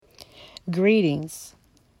Greetings.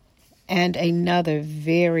 And another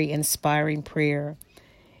very inspiring prayer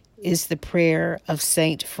is the prayer of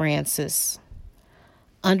Saint Francis.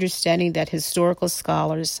 Understanding that historical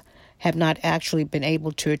scholars have not actually been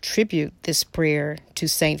able to attribute this prayer to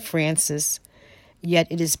Saint Francis, yet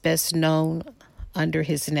it is best known under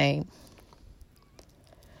his name.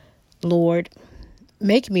 Lord,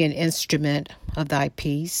 make me an instrument of thy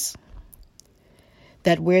peace,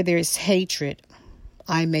 that where there is hatred,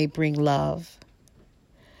 I may bring love,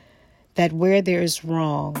 that where there is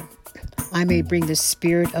wrong, I may bring the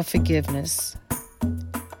spirit of forgiveness,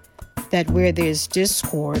 that where there is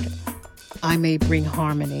discord, I may bring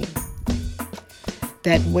harmony,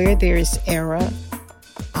 that where there is error,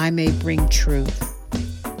 I may bring truth,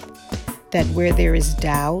 that where there is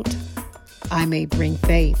doubt, I may bring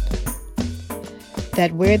faith,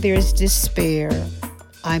 that where there is despair,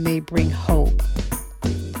 I may bring hope,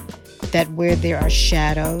 that where there are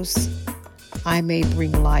shadows, I may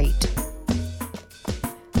bring light,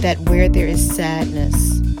 that where there is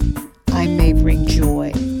sadness, I may bring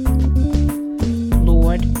joy.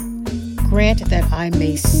 Lord, grant that I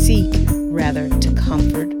may seek rather to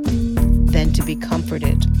comfort than to be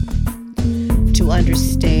comforted, to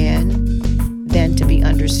understand than to be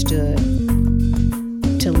understood,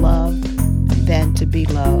 to love than to be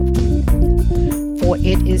loved. For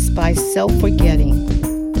it is by self-forgetting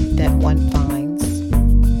that one finds.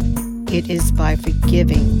 It is by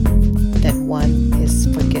forgiving that one is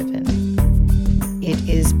forgiven. It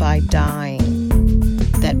is by dying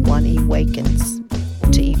that one awakens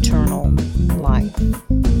to eternal life.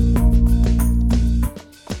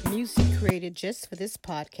 Music created just for this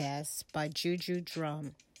podcast by Juju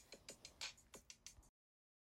Drum.